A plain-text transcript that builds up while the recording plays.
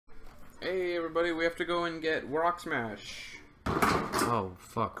Hey everybody, we have to go and get Rock Smash. Oh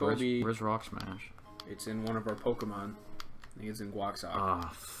fuck, where's Rock Smash? It's in one of our Pokemon. I think it's in Guaxoc. Ah,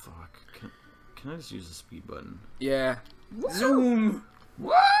 fuck. Can I just use the speed button? Yeah. Zoom!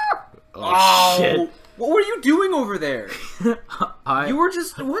 Oh, shit. What were you doing over there? You were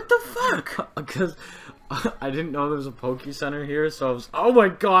just... What the fuck? Because I didn't know there was a Poke Center here, so I was... Oh my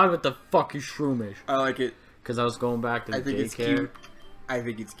god, what the fuck is Shroomish? I like it. Because I was going back to the daycare. It's cute. I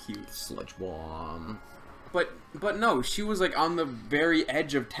think it's cute. Sludge Bomb. But no, she was like on the very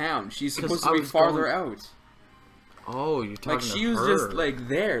edge of town. She's supposed to be farther out. Oh, you're talking like she was just like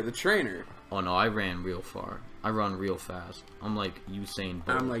there, the trainer. Oh no, I ran real far. I run real fast. I'm like Usain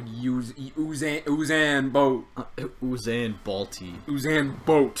Bolt. I'm like Usain Bolt. Usain Balti. Usain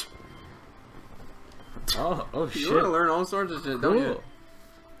Bolt. Oh shit. You want to learn all sorts of shit, don't you?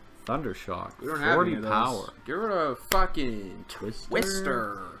 Thundershock. We don't have 40 any of those. power. Get rid of fucking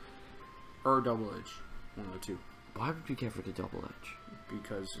Twister. Or Double Edge. One of the two. Why would you get rid of Double Edge?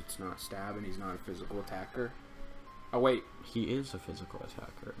 Because it's not stab and he's not a physical attacker. Oh wait. He is a physical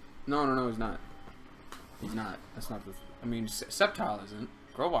attacker. No, he's not. He's not. That's not the... I mean, Sceptile isn't.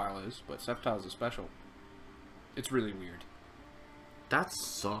 Grovyle is, but Sceptile's a special. It's really weird. That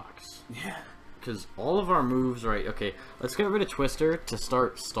sucks. Yeah. Because all of our moves, right, okay, let's get rid of Twister to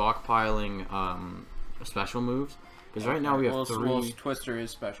start stockpiling special moves. Because right now we have three... Well, Twister is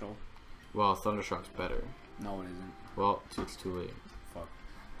special. Well, Thundershock's better. No, it isn't. Well, it's too late. Fuck.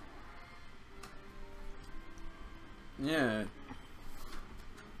 Yeah.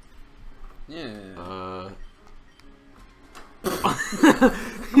 Yeah.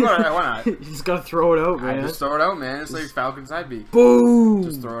 Why not? You just gotta throw it out, man. I just throw it out, man. It's like Falcon Side B. Boom!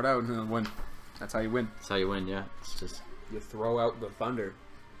 Just throw it out and then win. That's how you win. That's how you win, yeah. It's just... You throw out the thunder.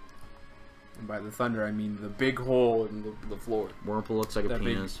 And by the thunder, I mean the big hole in the floor. Wurmple looks like a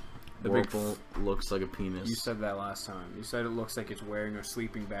penis. Wurmple looks like a penis. You said that last time. You said it looks like it's wearing a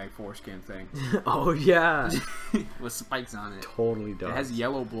sleeping bag foreskin thing. Oh, yeah. With spikes on it. Totally does. It has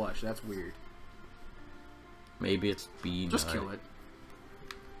yellow blush. That's weird. Maybe it's bean. Just kill it.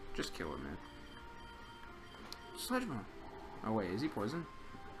 Just kill it, man. Sledge Bomb. Oh, wait. Is he poison?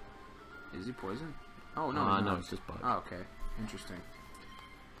 Is he poison? Oh, no. No, it's just bug. Oh, okay. Interesting.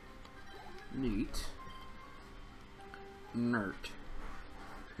 Neat. Nert.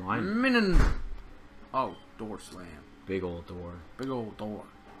 Mine. Minin. Oh, door slam. Big old door. Big old door.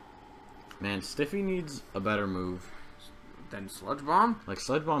 Man, Stiffy needs a better move. Then Sludge Bomb? Like,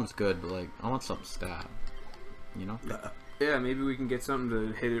 Sludge Bomb's good, but, like, I want something stab. You know? Yeah, maybe we can get something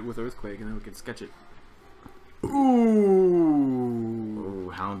to hit it with Earthquake and then we can sketch it. Ooh!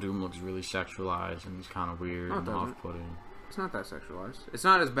 Ooh, Houndoom looks really sexualized and it's kind of weird and off-putting. It's not that sexualized. It's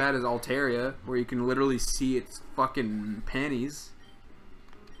not as bad as Altaria, where you can literally see its fucking panties.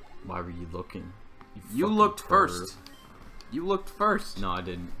 Why were you looking? You looked first. You looked first. No, I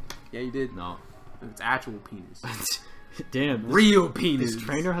didn't. Yeah, you did. No. It's actual penis. Damn. Real penis. This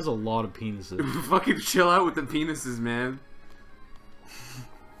trainer has a lot of penises. Fucking chill out with the penises, man.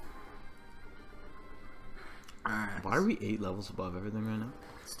 Why are we 8 levels above everything right now?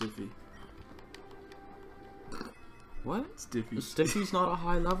 Stiffy. What? Stiffy. Stiffy's not a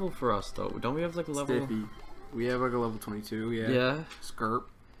high level for us, though. Don't we have like a level? Stiffy. We have like a level 22, yeah. Yeah. Skirp.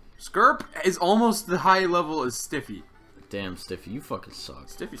 Skirp is almost the high level as Stiffy. Damn, Stiffy, you fucking suck.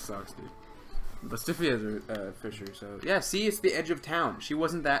 Stiffy sucks, dude. But Stiffy has a Fisher, so... Yeah, see, it's the edge of town. She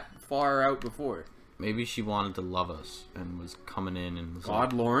wasn't that far out before. Maybe she wanted to love us and was coming in and was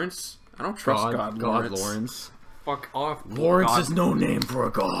God like... Lawrence? I don't trust God Lawrence. God Lawrence. Fuck off. Lawrence is no name for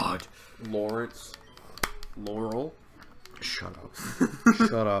a god. Lawrence. Laurel. Shut up.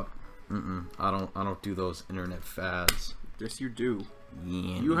 Shut up. I don't do those internet fads. Yes, you do.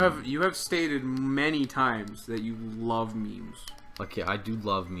 Yeah. You have stated many times that you love memes. Okay, I do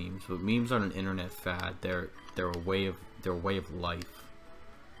love memes, but memes aren't an internet fad. They're a way of life.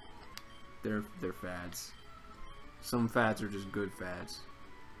 They're fads. Some fads are just good fads.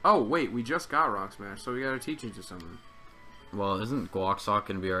 Oh wait, we just got Rock Smash, so we gotta teach it to someone. Well, isn't Guaxoc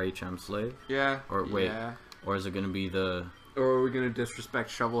gonna be our HM slave? Yeah. Or wait, or is it gonna be the? Or are we gonna disrespect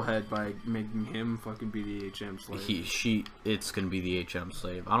Shovelhead by making him fucking be the HM slave? It's gonna be the HM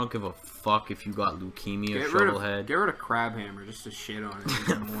slave. I don't give a fuck if you got leukemia, Shovelhead. Get rid of Crabhammer just to shit on it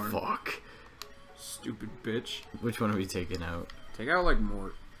even more. Fuck. Stupid bitch. Which one are we taking out? Take out like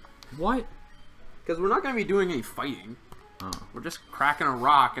Mort. What? Because we're not gonna be doing any fighting. Oh. We're just cracking a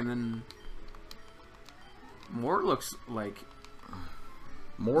rock and then Mort looks like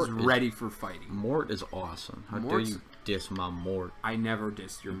Mort is ready for fighting. Mort is awesome. How dare you diss my Mort? I never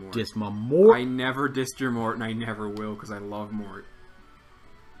dissed your Mort. Diss my Mort? I never dissed your Mort, and I never will because I love Mort.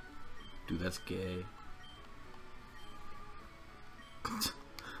 Dude, that's gay.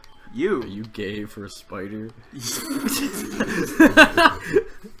 You. Are you gay for a spider?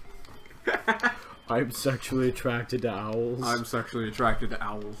 I'm sexually attracted to owls. I'm sexually attracted to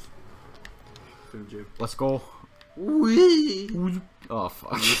owls. Let's go. Wee. Oh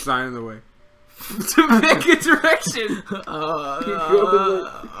fuck! You're signing the way. To pick a direction.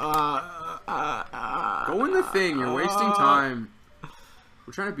 Go in the thing. You're wasting time.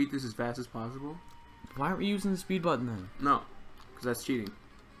 We're trying to beat this as fast as possible. Why aren't we using the speed button then? No, because that's cheating.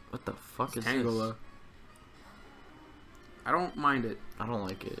 What the fuck is Tangola. this? I don't mind it. I don't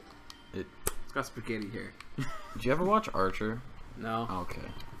like it. It's got spaghetti hair. Did you ever watch Archer? No. Okay.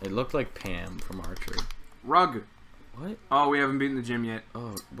 It looked like Pam from Archer. Rug. What? Oh, we haven't beaten the gym yet.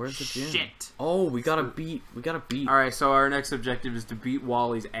 Oh, where's the gym? Shit. Oh, we gotta beat. Alright, so our next objective is to beat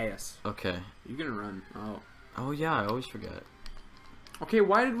Wally's ass. Okay. You're gonna run. Oh. Oh yeah, I always forget. Okay,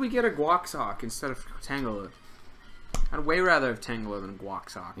 why did we get a Guac Sock instead of Tangola? I'd way rather have Tangola than Guac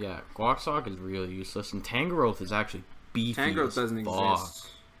Sock. Yeah, Guac Sock is really useless, and Tangrowth is actually beefy. Tangrowth doesn't exist.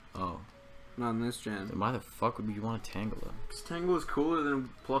 Oh. Not in this gen. Then why the fuck would you want a Tangela? Because Tangola is cooler than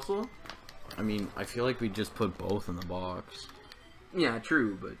Plusle? I mean, I feel like we just put both in the box. Yeah,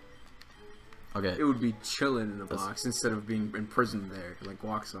 true, but okay, it would be chilling in the box instead of being imprisoned there like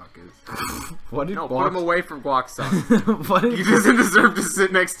Guac Sock is. What did put him away from Guac Sock. He did doesn't deserve to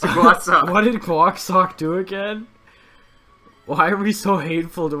sit next to Guac Sock. What did Guac Sock do again? Why are we so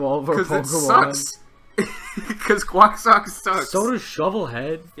hateful to all of our Pokemon? Because it sucks. Because Guac Sock sucks. So does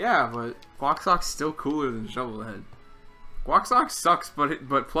Shovelhead. Yeah, but Guac Sock's still cooler than Shovelhead. Guac Sock sucks, but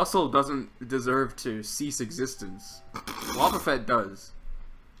Plusle doesn't deserve to cease existence. Wobbuffet does.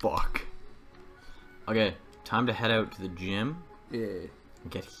 Fuck. Okay, time to head out to the gym. Yeah.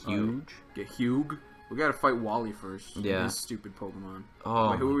 Get huge. Get Hugh. We gotta fight Wally first. Yeah. His stupid Pokemon.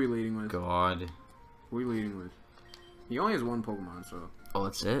 Oh. Wait, who are we leading with? God. Who are we leading with? He only has one Pokemon, so. Oh,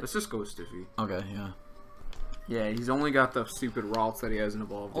 that's it? Let's just go with Stiffy. Okay, yeah. Yeah, he's only got the stupid Ralts that he hasn't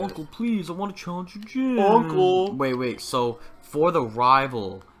evolved yet. Uncle, please, I want to challenge your gym. Uncle! Wait, so for the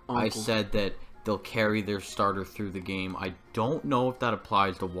rival, Uncle. I said that they'll carry their starter through the game. I don't know if that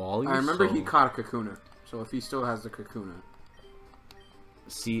applies to Wally. I remember he caught a Kakuna, so if he still has the Kakuna.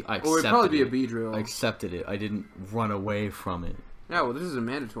 See, I accepted it'd probably be a Beedrill. I accepted it. I didn't run away from it. Yeah, well, this is a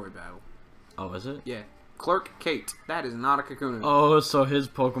mandatory battle. Oh, is it? Yeah. Clerk Kate. That is not a Kakuna. Oh, so his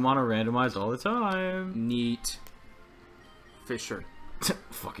Pokemon are randomized all the time. Neat. Fisher.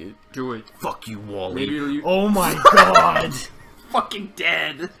 Fuck it. Do it. Fuck you, Wally. Maybe you... Oh my god. Fucking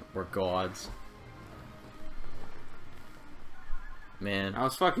dead. We're gods. Man. That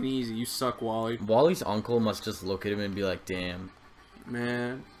was fucking easy. You suck, Wally. Wally's uncle must just look at him and be like, damn.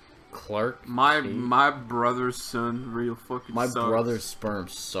 Man. Clark? My brother's son real fucking My sucks. brother's sperm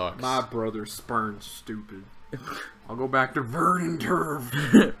sucks. My brother's sperm's stupid. I'll go back to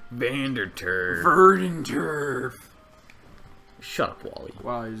Verdanturf. Vanderturf. Verdanturf. Shut up, Wally.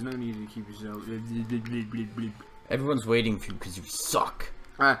 Wow, there's no need to keep yourself. Everyone's waiting for you because you suck.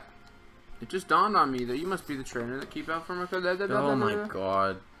 Ah, it just dawned on me that you must be the trainer that keep out from a... Oh my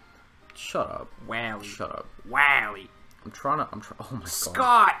god. Shut up. Wally. Shut up. Wally. I'm trying. Oh my god.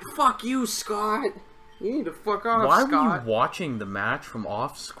 Scott! Fuck you, Scott! You need to fuck off, Why Scott. were you watching the match from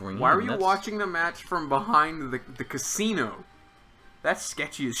off screen? Why were you watching the match from behind the casino? That's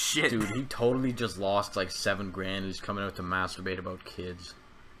sketchy as shit. Dude, he totally just lost like $7 grand. He's coming out to masturbate about kids.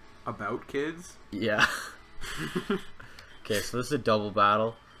 About kids? Yeah. Okay, so this is a double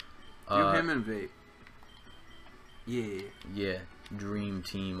battle. Do him and Vape. Yeah. Yeah. Dream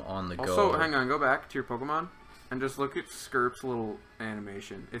team on the go. Also, hang on, go back to your Pokemon and just look at Skirp's little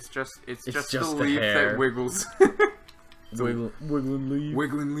animation. It's just the leaf that wiggles. Wiggling leaf.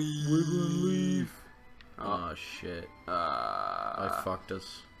 Wiggling leaf. Wiggling leaf. Oh shit. I fucked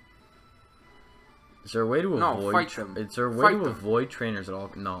us. Is there a way to avoid... fight them. Is there a way to avoid trainers at all?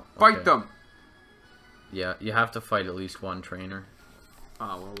 No. Fight them! Yeah, you have to fight at least one trainer.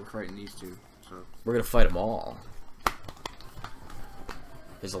 Oh, well, we're fighting these two, so... We're gonna fight them all.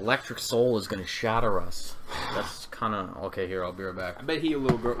 His electric soul is gonna shatter us. That's kinda... Okay, here, I'll be right back. I bet he a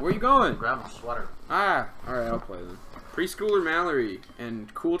little girl... Where you going? Grab a sweater. Ah! Alright, I'll play then. Preschooler Mallory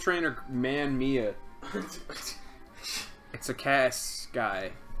and cool trainer Man Mia. It's a Cass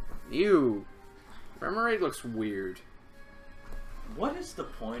guy. Ew. Remoraid looks weird. What is the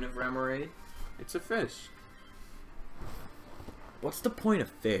point of Remoraid? It's a fish. What's the point of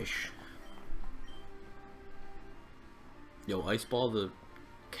fish? Yo, Ice Ball the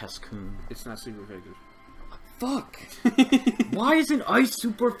Cascoon. It's not super effective. Fuck! Why isn't Ice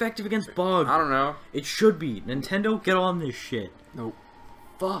super effective against Bug? I don't know. It should be. Nintendo, get on this shit. Nope.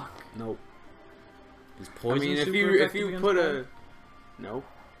 Fuck. Nope. Is poison? I mean, if you put a nope.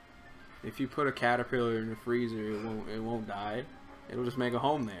 If you put a caterpillar in the freezer, it won't die. It'll just make a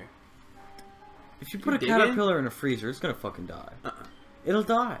home there. If you put a caterpillar in a freezer, it's gonna fucking die. It'll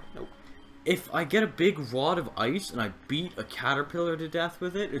die. Nope. If I get a big rod of ice and I beat a caterpillar to death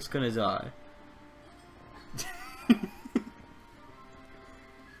with it, it's gonna die.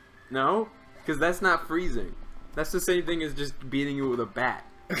 No, because that's not freezing. That's the same thing as just beating it with a bat.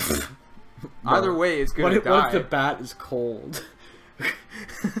 Either way, it's gonna die. What if the bat is cold?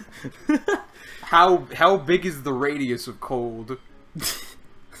 How big is the radius of cold?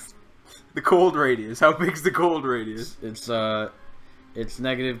 The cold radius. How big's the cold radius? It's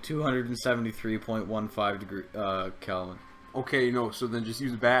negative 273.15 degree Kelvin. Okay, no. So then just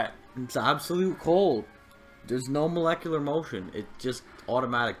use a bat. It's absolute cold. There's no molecular motion. It's just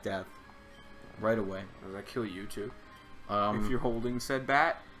automatic death. Right away. Does that kill you too? If you're holding said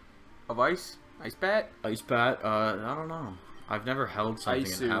bat of ice bat. Ice bat. I don't know. I've never held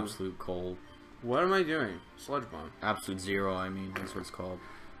something in absolute cold. What am I doing? Sludge bomb. Absolute zero. I mean, that's what it's called.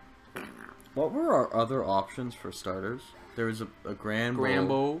 What were our other options for starters? There was a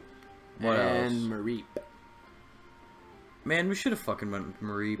Grambo. What else? Mareep. Man, we should have fucking went with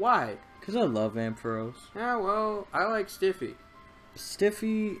Mareep. Why? Because I love Ampharos. Yeah, well, I like Stiffy.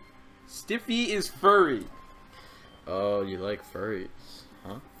 Stiffy is furry. Oh, you like furries,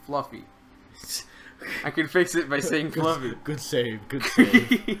 huh? Fluffy. I can fix it by saying fluffy. Good save. Good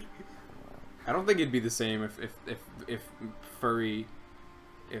save. I don't think it'd be the same if furries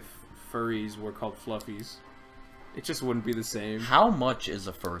were called fluffies. It just wouldn't be the same. How much is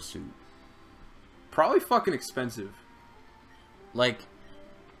a fursuit? Probably fucking expensive. Like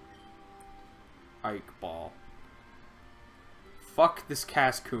Ike ball. Fuck this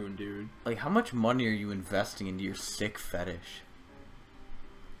Cascoon, dude. Like, how much money are you investing into your sick fetish?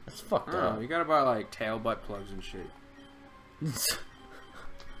 That's fucked up. You gotta buy, like, tail butt plugs and shit.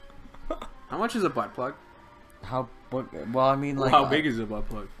 How much is a butt plug? Well, I mean, like... How big is a butt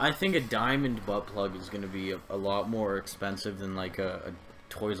plug? I think a diamond butt plug is gonna be a lot more expensive than, like, a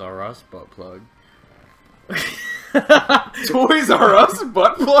Toys R Us butt plug. Toys R Us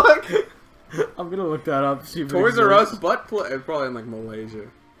butt plug? I'm gonna look that up. See if Toys R Us butt plug? Probably in, like, Malaysia.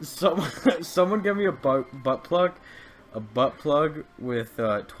 Someone give me a butt plug. A butt plug with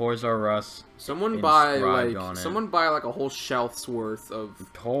Toys R Us. Someone buy like a whole shelf's worth of.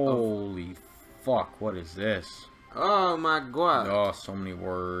 Holy fuck! What is this? Oh my god! Oh, so many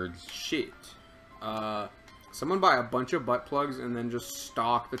words. Shit. Someone buy a bunch of butt plugs and then just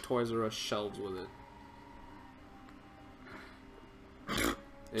stock the Toys R Us shelves with it.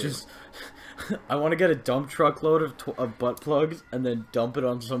 Just, I want to get a dump truck load of butt plugs and then dump it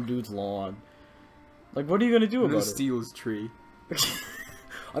on some dude's lawn. Like, what are you gonna do about it? Steal his tree.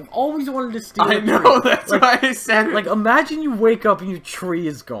 I've always wanted to steal. I know, that's why I said it. Like, imagine you wake up and your tree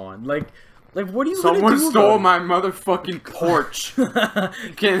is gone. Like what are you gonna do? Someone stole my motherfucking porch. You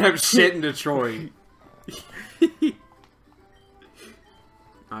can't have shit in Detroit.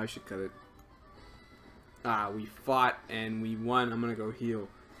 I should cut it. We fought and we won. I'm gonna go heal.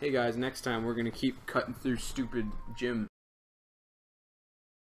 Hey guys, next time we're gonna keep cutting through stupid gym